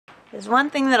There's one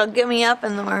thing that'll get me up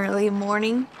in the early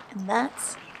morning, and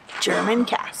that's German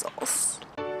castles.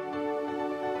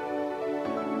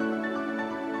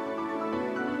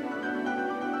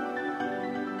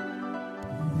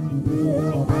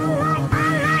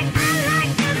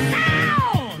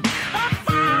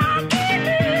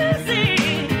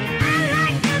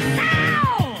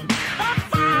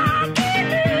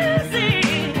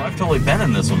 I've totally been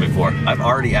in this one before. I've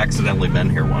already accidentally been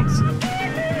here once.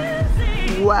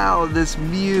 Wow, this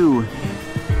view.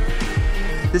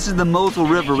 This is the Mosel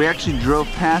River. We actually drove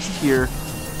past here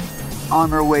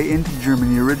on our way into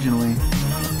Germany originally.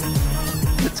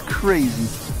 It's crazy.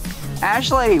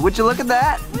 Ashley, would you look at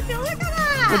that? Would you look at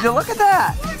that? Would you look at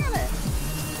that? Look at it.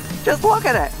 Just look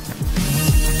at it.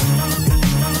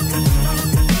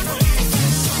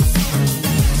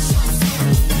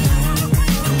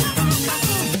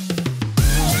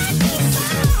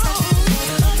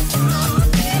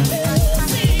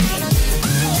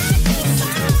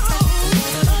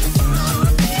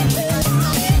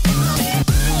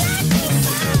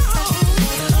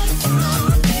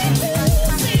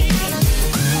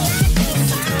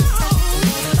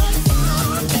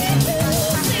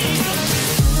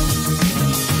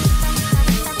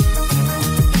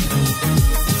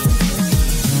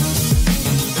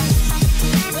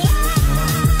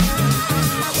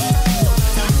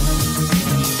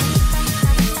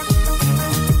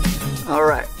 All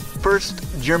right, first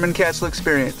German castle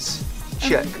experience.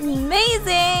 Check.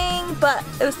 Amazing, but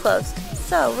it was closed.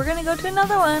 So we're gonna go to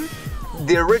another one.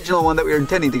 The original one that we were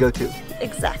intending to go to.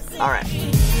 Exactly. All right.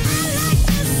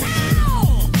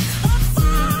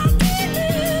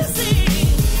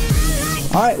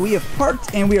 All right, we have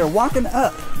parked and we are walking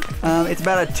up. It's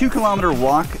about a 2-kilometer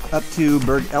walk up to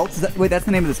Burg Eltz. Wait, that's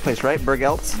the name of this place, right? Burg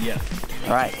Eltz? Yeah.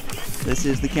 All right, this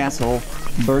is the castle,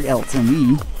 Burg Eltz, and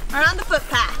we We're on the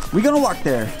footpath. We're gonna walk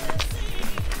there.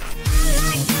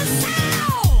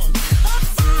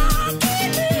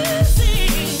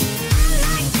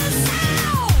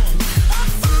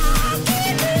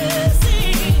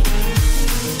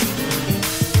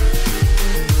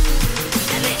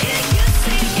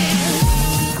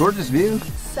 Gorgeous view.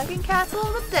 Second castle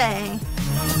of the day.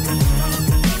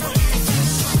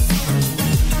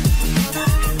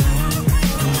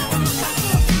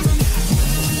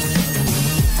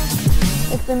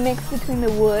 It's the mix between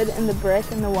the wood and the brick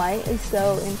and the white is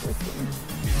so interesting.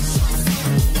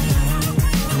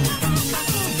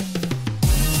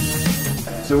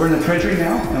 So we're in the treasury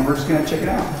now, and we're just gonna check it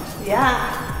out.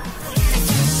 Yeah.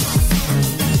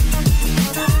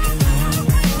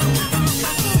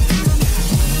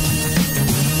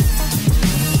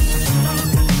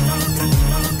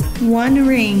 One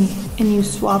ring and you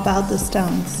swap out the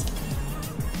stones.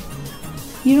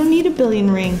 You don't need a billion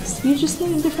rings, you just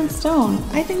need a different stone.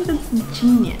 I think that's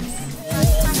genius.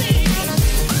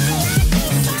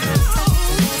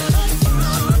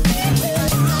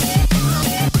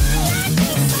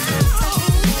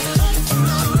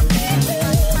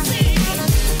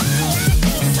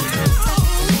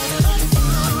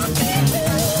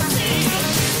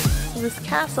 This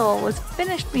castle was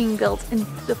finished being built in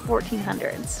the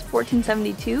 1400s,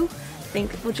 1472.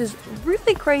 Think, which is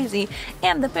really crazy,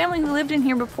 and the family who lived in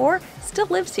here before still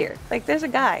lives here. Like, there's a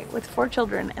guy with 4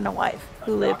 children and a wife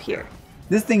who live here.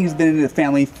 This thing has been in the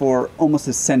family for almost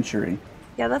a century.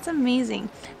 Yeah, that's amazing.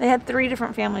 They had 3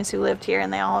 different families who lived here,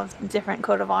 and they all have different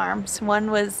coat of arms. One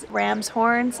was ram's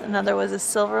horns, another was a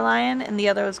silver lion, and the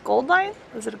other was gold lion.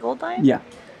 Was it a gold lion? Yeah.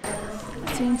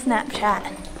 Seeing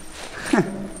Snapchat.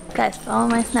 Guys, follow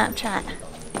my Snapchat.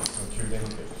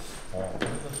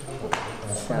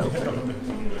 So pretty.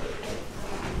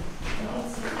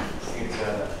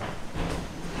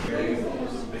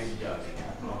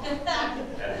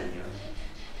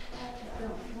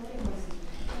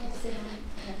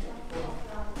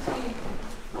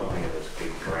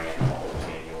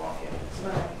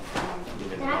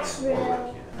 That's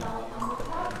real.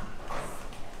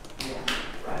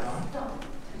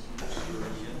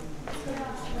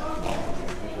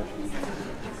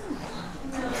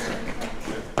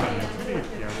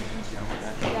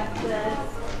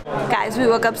 Guys, we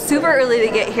woke up super early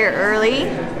to get here early.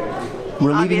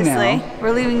 We're leaving Obviously, now.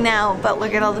 we're leaving now, but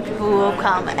look at all the people who will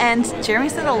come. And Jeremy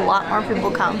said a lot more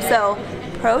people come. So,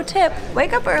 pro tip,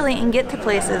 wake up early and get to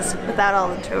places without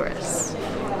all the tourists.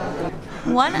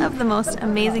 One of the most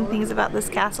amazing things about this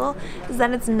castle is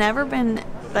that it's never been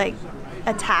like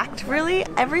attacked really.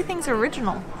 Everything's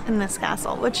original in this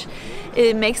castle, which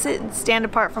it makes it stand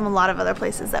apart from a lot of other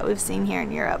places that we've seen here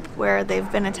in Europe where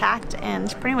they've been attacked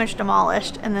and pretty much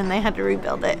demolished and then they had to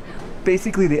rebuild it.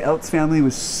 Basically, the Eltz family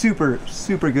was super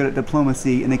good at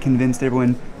diplomacy, and they convinced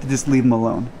everyone to just leave them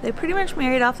alone. They pretty much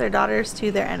married off their daughters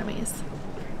to their enemies.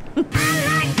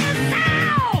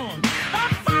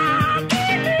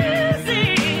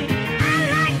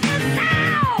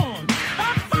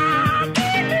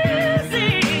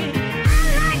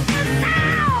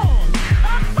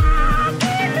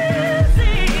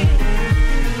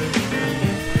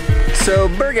 So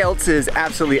Burg Eltz is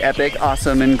absolutely epic,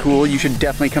 awesome, and cool. You should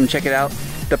definitely come check it out.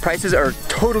 The prices are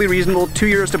totally reasonable.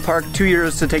 €2 to park,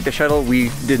 €2 to take the shuttle. We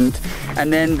didn't.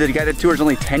 And then the guided tour is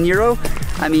only €10.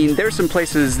 I mean, there's some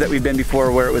places that we've been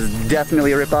before where it was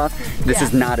definitely a ripoff. This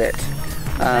is not it.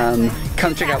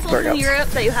 Come check out Burg Eltz. In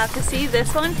Europe that you have to see,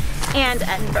 this one, and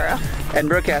Edinburgh.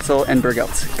 Edinburgh Castle and Burg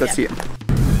Eltz. Go see it.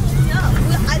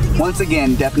 Once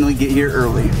again, definitely get here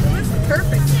early. This is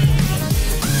perfect.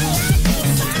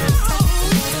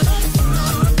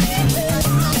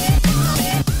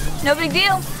 No big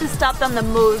deal. Just stopped on the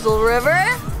Mosel River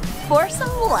for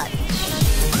some lunch.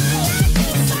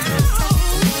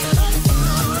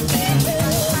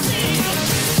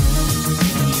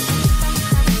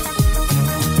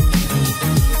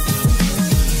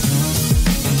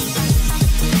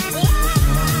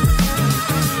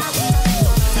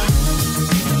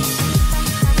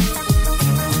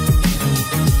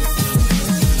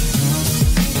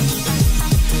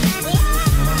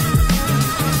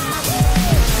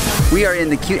 We are in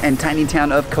the cute and tiny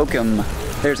town of Cochem.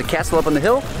 There's a castle up on the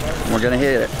hill, and we're gonna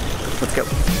hit it. Let's go.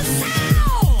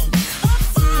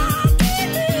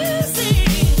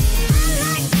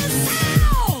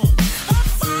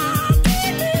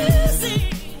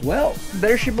 Well,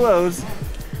 there she blows.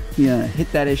 Yeah,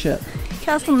 hit that ish up.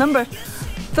 Castle number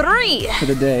 3 for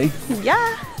the day.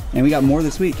 Yeah. And we got more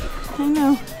this week. I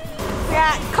know. We're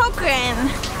at Cochem.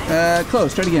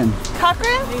 Close, try it again.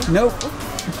 Cochem? Nope.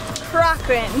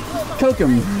 Cochem.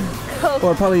 Cochem.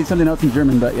 Or probably something else in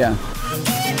German, but yeah.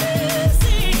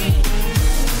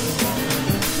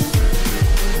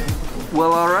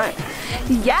 Well, all right.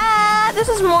 Yeah, this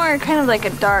is more kind of like a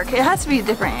dark. It has to be a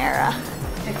different era.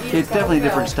 It's definitely a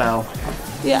different style.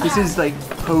 Yeah. This is like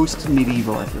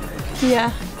post-medieval, I feel like.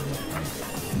 Yeah.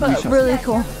 But really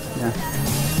cool. Yeah.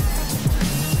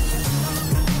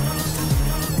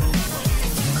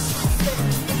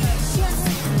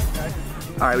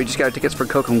 All right, we just got our tickets for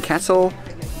Cochem Castle.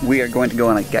 We are going to go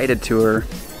on a guided tour,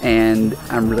 and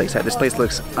I'm really excited. This place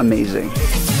looks amazing.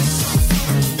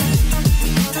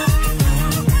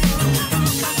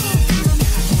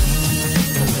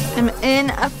 I'm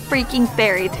in a freaking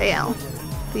fairy tale.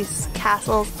 These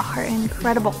castles are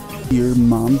incredible. Your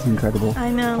mom's incredible.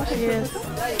 I know, she is.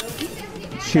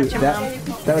 Shoot, that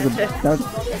was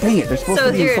dang it, they're supposed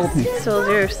to be insulting. So is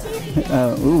yours.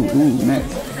 Ooh,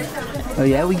 nice. Oh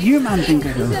yeah, well, your mom's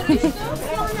incredible.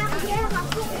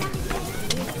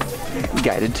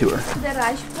 Guided tour. Der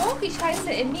Reichsburg. Ich heiße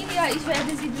Emilia, ich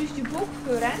werde Sie durch die Burg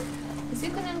führen. Sie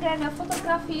können gerne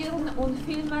fotografieren und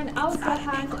filmen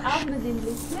außerhalb, auch mit dem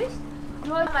Lichtlicht.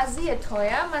 Nur mal sehr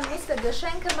teuer, man musste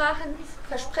Geschenke machen,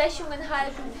 Versprechungen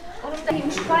halten und dann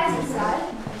im Speisesaal.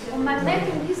 Und man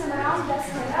merkt in diesem Raum, dass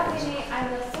der Rabbini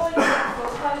eine Folie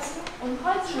aus Holz und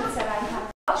Holzschnitzerei hat.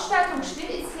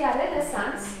 Ausstattungsstil ist ja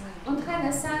Renaissance und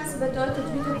Renaissance bedeutet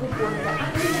Wiedergeburt der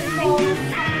antiken Form.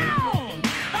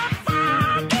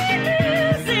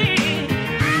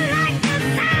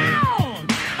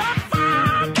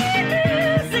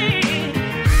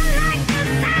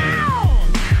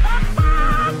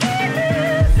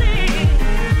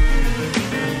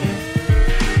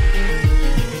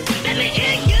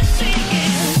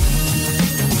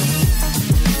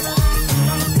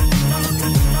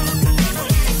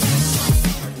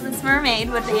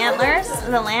 Mermaid with the antlers,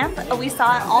 the lamp. We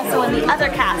saw it also in the other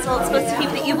castle. It's supposed to keep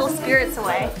the evil spirits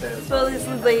away.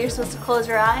 Supposedly you're supposed to close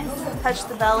your eyes, touch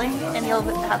the belly, and you'll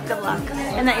have good luck.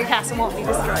 And that your castle won't be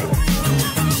destroyed.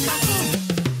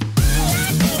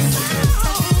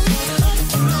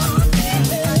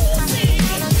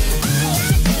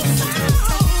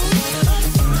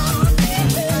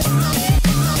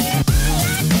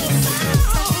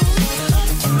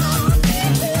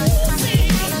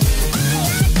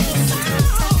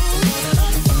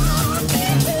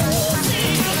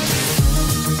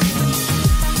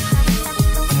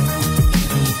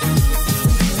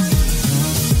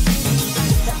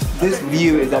 This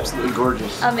view is absolutely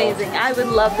gorgeous. Amazing. I would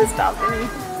love this balcony.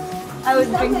 I would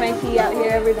drink my tea out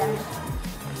here every day.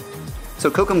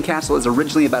 So Cochem Castle is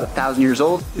originally about 1,000 years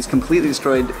old. It was completely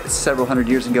destroyed several hundred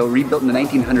years ago, rebuilt in the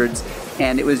 1900s,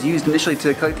 and it was used initially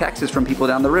to collect taxes from people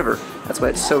down the river. That's why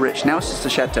it's so rich. Now it's just a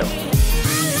chateau.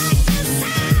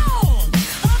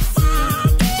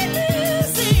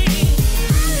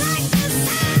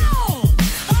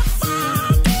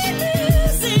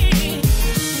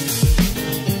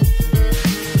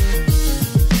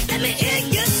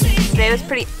 It was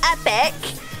pretty epic.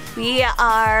 We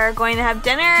are going to have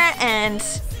dinner and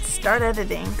start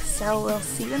editing. So we'll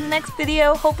see you in the next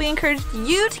video. Hope we encouraged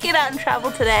you to get out and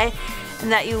travel today and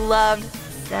that you loved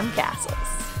them castles.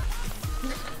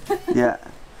 Yeah.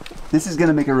 This is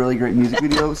gonna make a really great music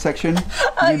video section.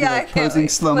 Oh yeah, I can't posing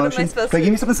wait. slow What am I motion. supposed to Wait, do?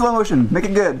 give me something slow motion. Make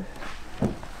it good.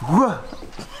 Whoa.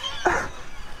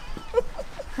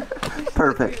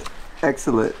 Perfect.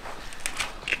 Excellent.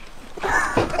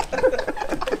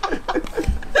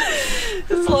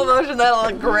 Slow motion,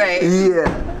 that'll look great.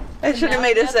 Yeah. I should have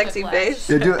made a sexy face.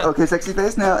 Yeah, do it. Okay, sexy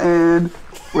face now. And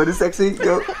what is sexy?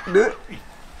 Go. Do it.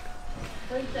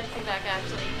 Sexy back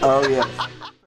actually. Oh yeah.